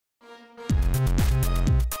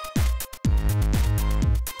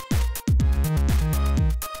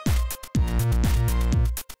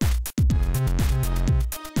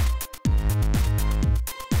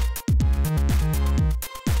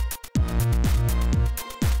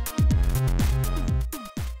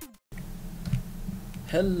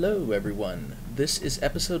Hello everyone, this is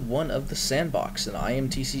episode 1 of the Sandbox, and I am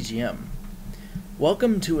TCGM.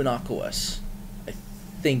 Welcome to Innoquous. I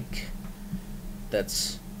think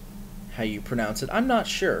that's how you pronounce it. I'm not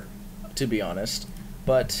sure, to be honest,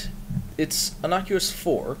 but it's Innoquous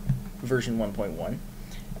 4, version 1.1,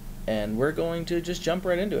 and we're going to just jump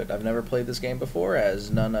right into it. I've never played this game before,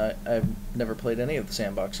 as I've never played any of the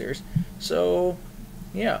Sandbox series, so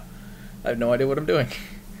yeah, I have no idea what I'm doing.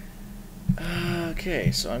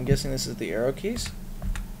 Okay, so I'm guessing this is the arrow keys.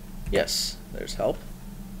 Yes, there's help.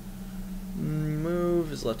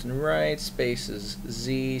 Move is left and right, space is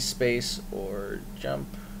Z, space or jump.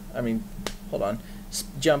 Hold on.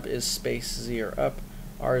 Jump is space, Z or up.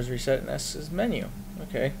 R is reset, and S is menu.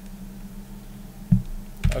 Okay.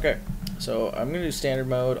 Okay, so I'm going to do standard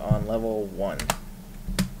mode on level 1.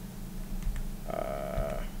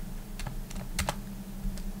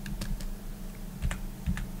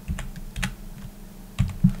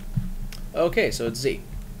 Okay, so it's Z.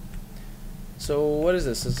 So what is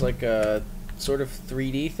this? It's like a sort of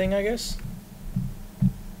 3D thing, I guess?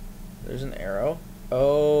 There's an arrow.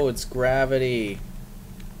 Oh, it's gravity.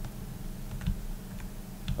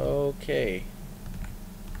 Okay.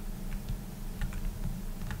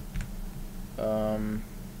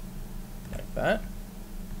 Like that.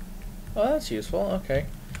 Oh, that's useful. Okay.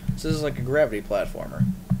 So this is like a gravity platformer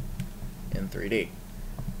in 3D.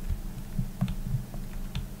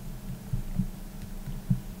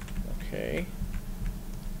 Okay.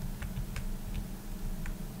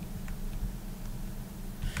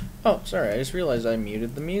 Oh, sorry, I just realized I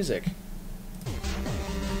muted the music.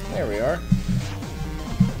 There we are.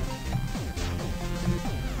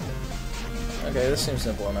 Okay, this seems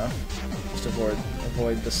simple enough. Just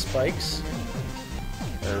avoid the spikes.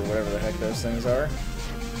 Or whatever the heck those things are.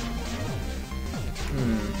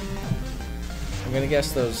 I'm gonna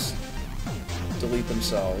guess those delete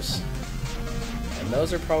themselves. And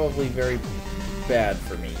those are probably very bad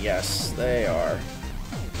for me. Yes, they are.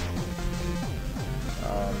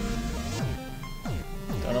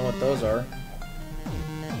 Don't know what those are.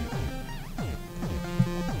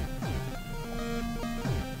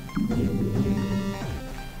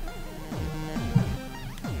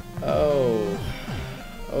 Oh.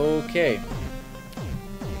 Okay.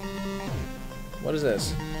 What is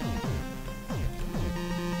this?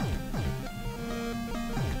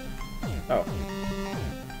 Oh.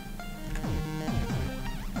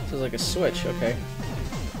 This is like a switch, okay.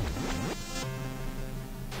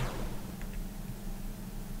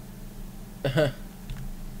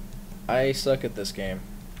 I suck at this game.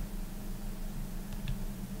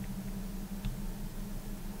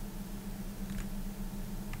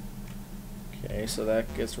 Okay, so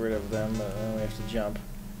that gets rid of them, but then we have to jump.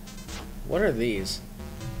 What are these?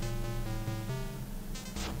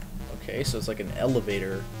 Okay, so it's like an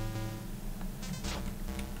elevator.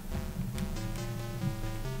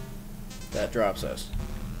 That drops us.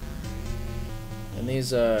 And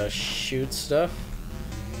these shoot stuff.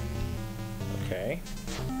 Okay.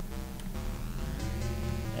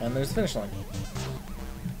 And there's the finish line.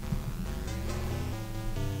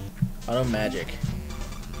 Auto magic.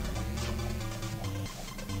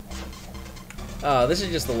 Oh, this is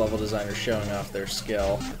just the level designer showing off their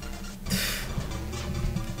skill.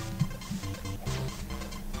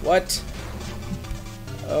 What?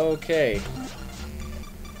 Okay.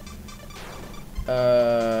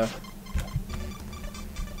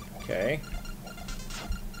 Okay.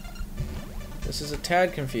 This is a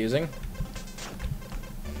tad confusing.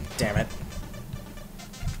 Damn it.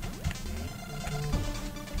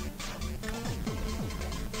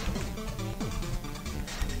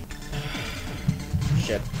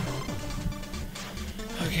 Shit.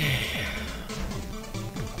 Okay.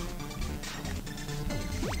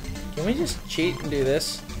 Can we just cheat and do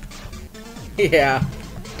this? Yeah,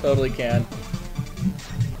 totally can.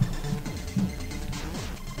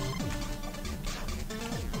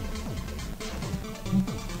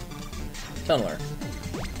 Tunneler.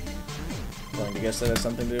 Going to guess that has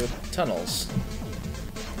something to do with tunnels.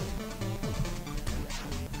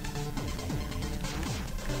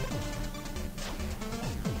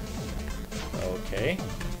 Okay.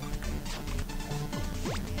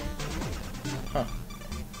 Huh.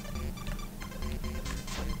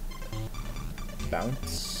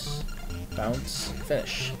 Bounce. Bounce.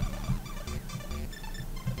 Finish.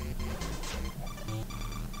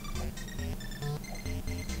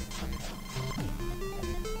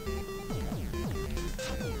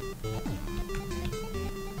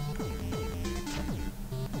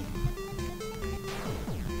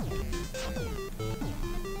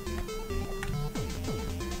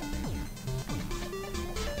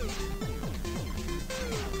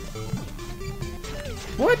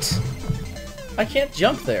 What? I can't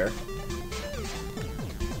jump there.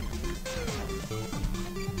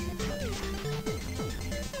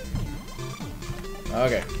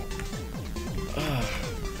 Okay.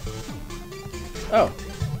 Oh.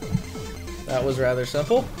 That was rather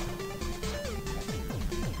simple.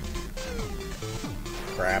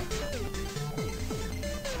 Crap.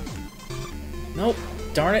 Nope.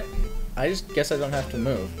 Darn it. I just guess I don't have to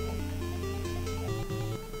move.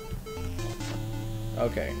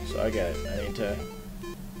 Okay, so I get it. I need to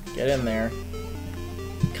get in there.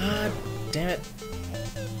 God damn it.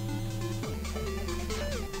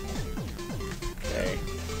 Okay.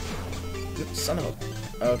 Son of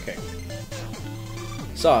a... Okay.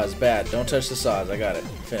 Saw is bad. Don't touch the saws. I got it.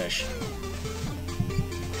 Finish.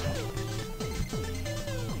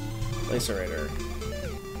 Lacerator.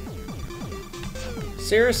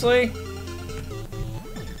 Seriously?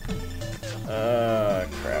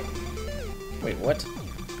 Crap. Wait, what?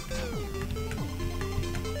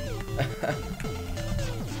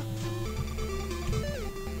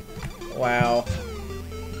 Wow.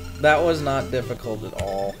 That was not difficult at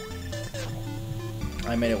all.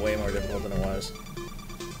 I made it way more difficult than it was.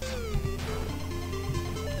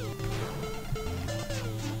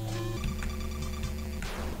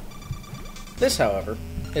 This, however,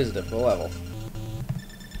 is a difficult level.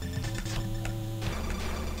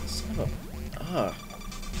 Son of a...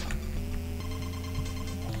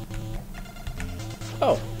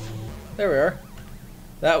 Oh, there we are.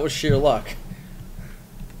 That was sheer luck.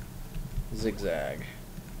 Zigzag.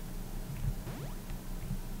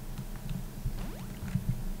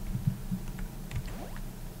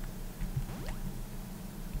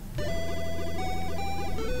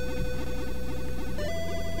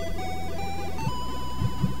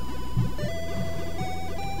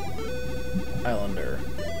 Islander.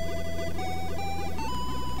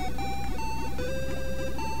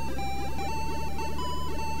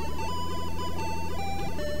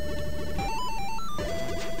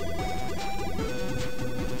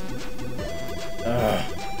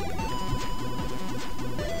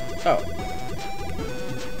 Oh.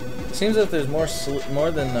 Seems that there's more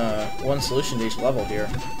than one solution to each level here.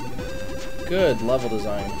 Good level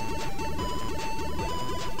design.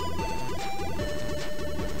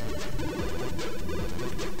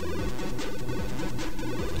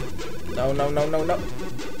 No, no, no, no, no.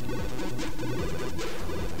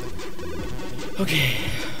 Okay.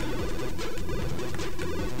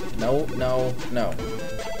 No, no, no.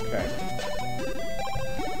 Okay.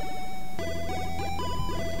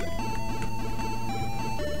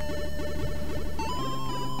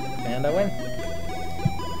 And I win.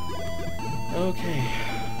 Okay.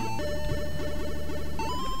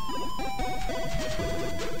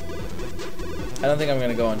 I don't think I'm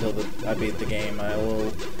gonna go until I beat the game. I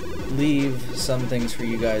will leave some things for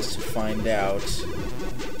you guys to find out.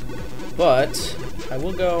 But I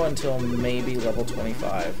will go until maybe level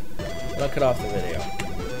 25. And I'll cut off the video.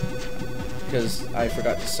 Because I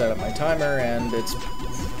forgot to set up my timer, and it's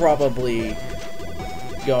probably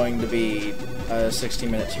going to be a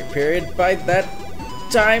 60-minute period by that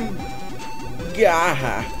time.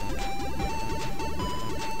 Gah!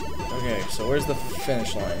 Okay, so where's the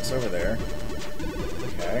finish line? It's over there.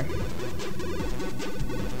 Okay.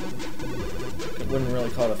 I wouldn't really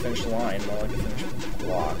call it a finish line, more like a finish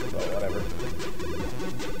block, but whatever.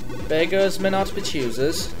 Beggars may not be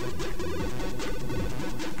choosers.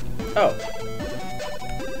 Oh.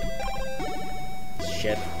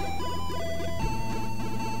 Shit.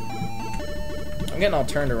 I'm getting all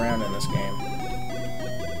turned around in this game.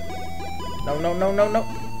 No, no, no, no, no.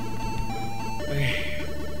 Okay.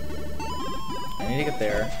 I need to get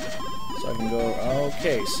there. So I can go...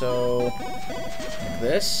 Okay, so... Like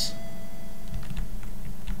this.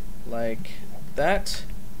 Like that.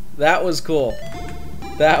 That was cool.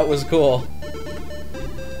 That was cool.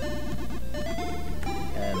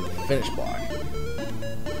 And finish block.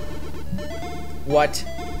 What?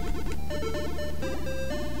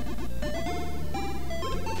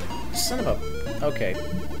 Son of a... Okay.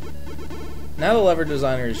 Now the lever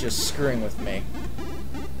designer is just screwing with me.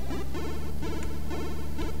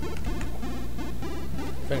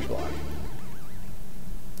 Finish block.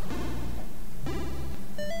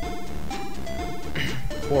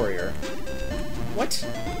 Warrior. What?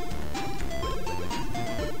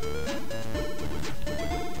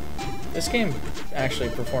 This game actually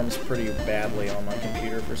performs pretty badly on my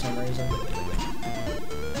computer for some reason.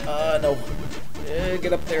 No.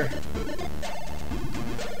 Get up there.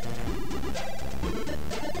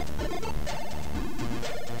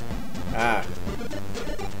 Ah.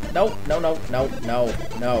 No, no, no, no, no,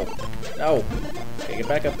 no, no. Okay, get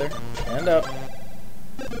back up there. And up.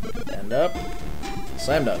 Stand up.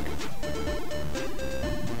 Slam dunk.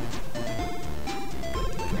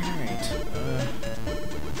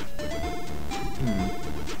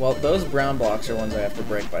 Well, those brown blocks are ones I have to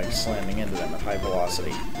break by slamming into them at high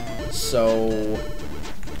velocity. So,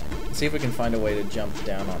 let's see if we can find a way to jump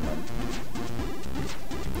down on them.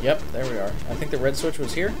 Yep, there we are. I think the red switch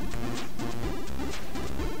was here.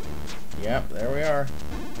 Yep, there we are.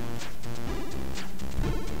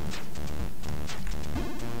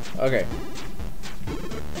 Okay.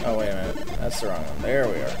 Oh, wait a minute. That's the wrong one. There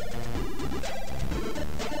we are.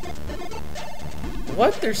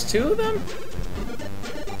 What? There's two of them?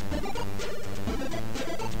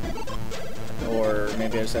 Or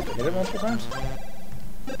maybe I just have to hit it multiple times?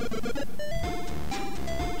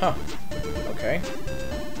 Huh. Okay.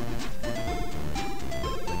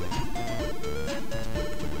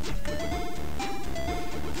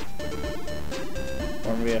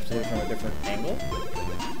 Or maybe I have to hit it from a different angle?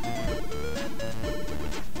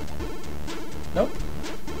 Nope.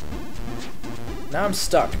 Now I'm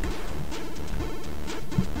stuck.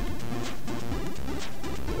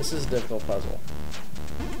 This is a difficult puzzle.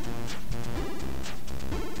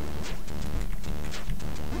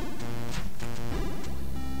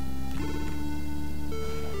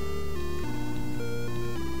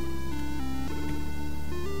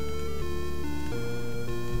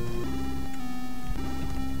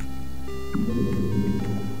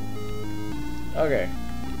 Okay.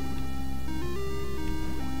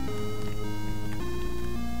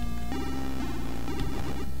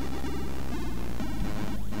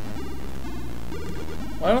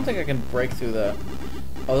 Well, I don't think I can break through the...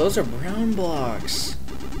 Oh, those are brown blocks.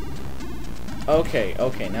 Okay,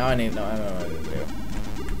 okay, now I need... No, I don't know what to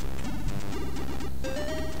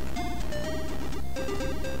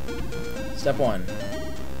do. Step one.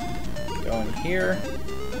 Go in here.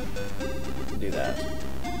 Do that.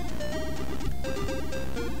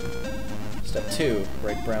 Step 2,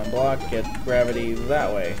 break brown block, get gravity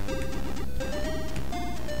that way.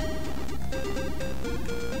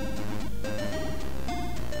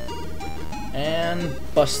 And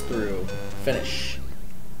bust through. Finish.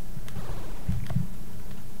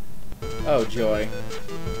 Oh, joy.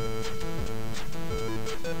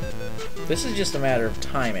 This is just a matter of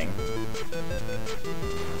timing.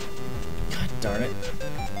 God darn it.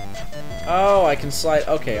 Oh, I can slide...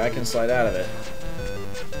 Okay, I can slide out of it.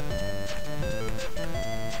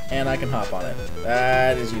 And I can hop on it.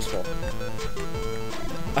 That is useful.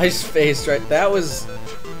 I spaced right... That was...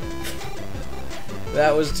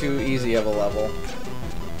 That was too easy of a level.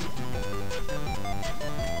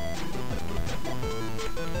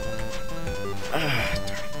 Ah,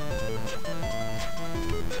 darn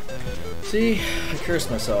it. See? I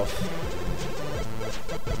cursed myself.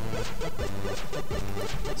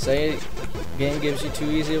 Say game gives you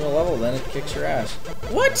too easy of a level, then it kicks your ass.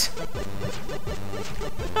 What?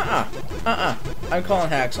 I'm calling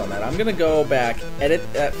hacks on that. I'm gonna go back, edit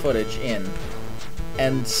that footage in,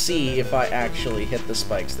 and see if I actually hit the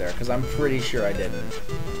spikes there, because I'm pretty sure I didn't.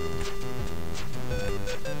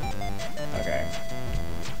 Okay.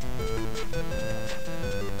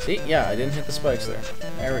 See? Yeah, I didn't hit the spikes there.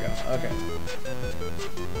 There we go. Okay.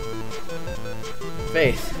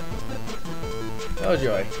 Faith. Oh,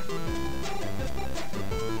 joy.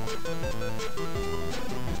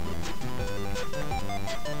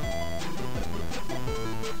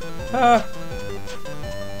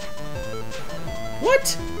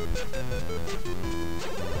 What?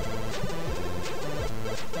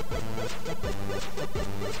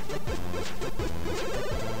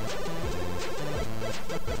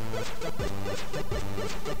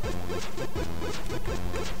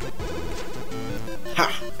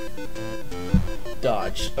 Ha!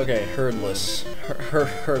 Dodge. Okay, hurdless.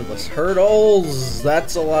 Hurdless. Hurdles!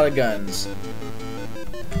 That's a lot of guns.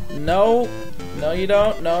 No. No, you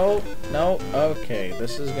don't. No. No. Okay,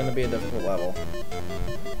 this is gonna be a difficult level.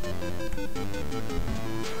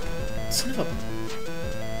 Son of a...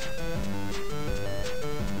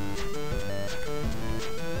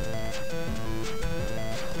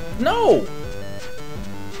 No!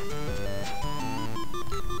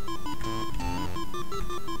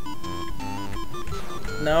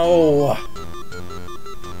 No!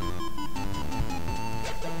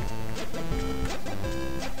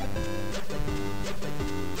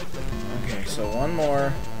 Okay, so one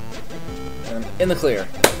more. And I'm in the clear.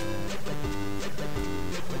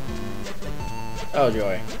 Oh,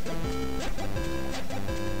 joy.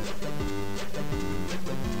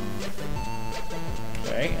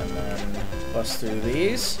 Okay, and then bust through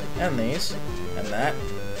these, and that,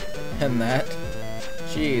 and that.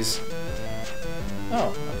 Jeez.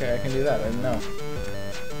 Oh, okay, I can do that. I didn't know.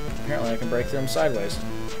 Apparently I can break through them sideways.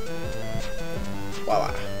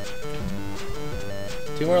 Voila.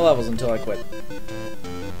 2 more levels until I quit.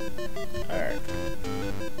 Alright.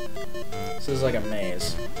 This is like a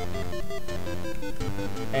maze.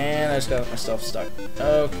 And I just got myself stuck.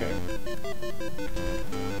 Okay.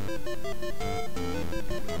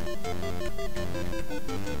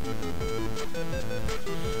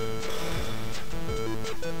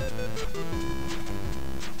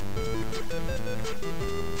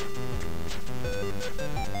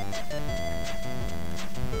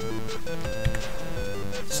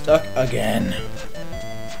 Stuck again.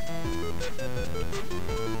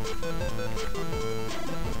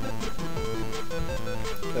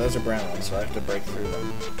 Okay, those are brown ones, so I have to break through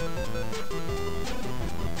them.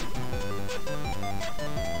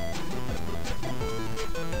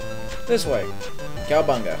 This way.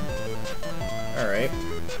 Cowbunga. Alright.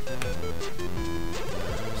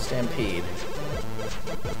 Stampede.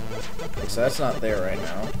 Okay, so that's not there right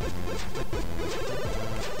now.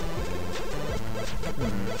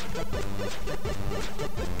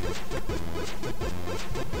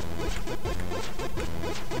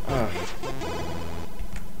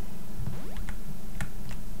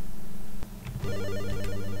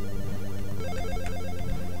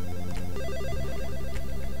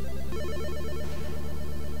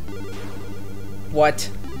 What?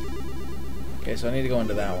 Okay, so I need to go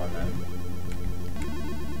into that one then.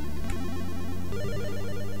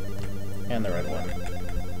 And the red one.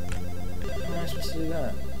 How am I supposed to do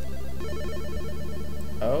that?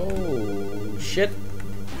 Oh, shit.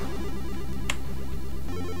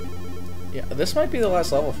 Yeah, this might be the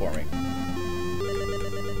last level for me.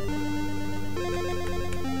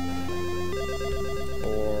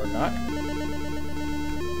 Or not.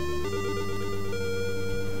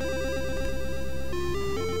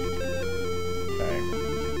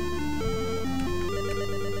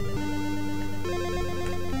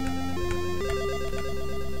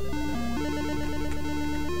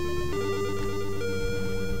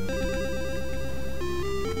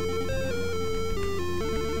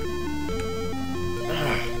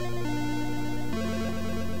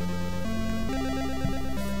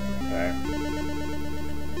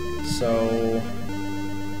 So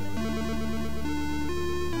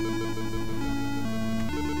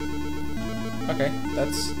okay,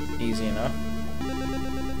 that's easy enough.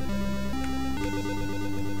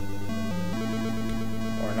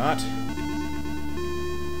 Or not.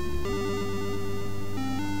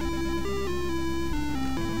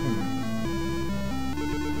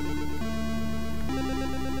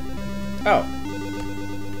 Oh.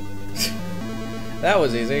 That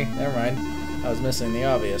was easy. Never mind. I was missing the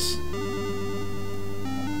obvious.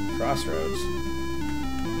 Crossroads.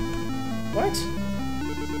 What?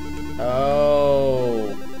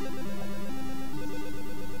 Oh.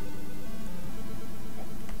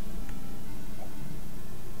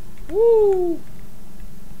 Woo.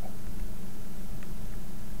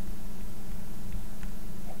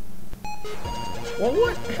 Well,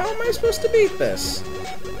 what? How am I supposed to beat this?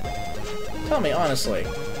 Tell me honestly.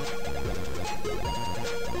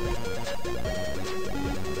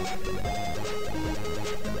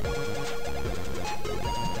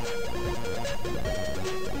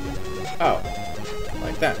 Oh,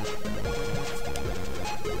 like that.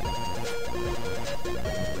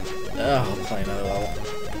 Ugh, I'll play another level.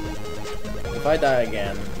 If I die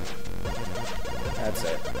again, that's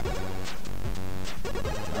it.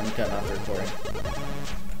 I'm cutting off the recording.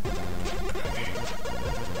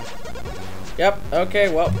 Yep,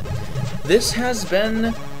 okay, well, this has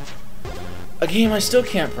been a game I still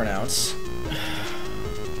can't pronounce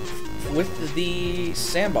with the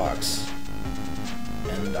Sandbox.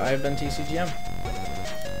 And I've been TCGM.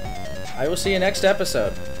 I will see you next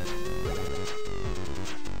episode.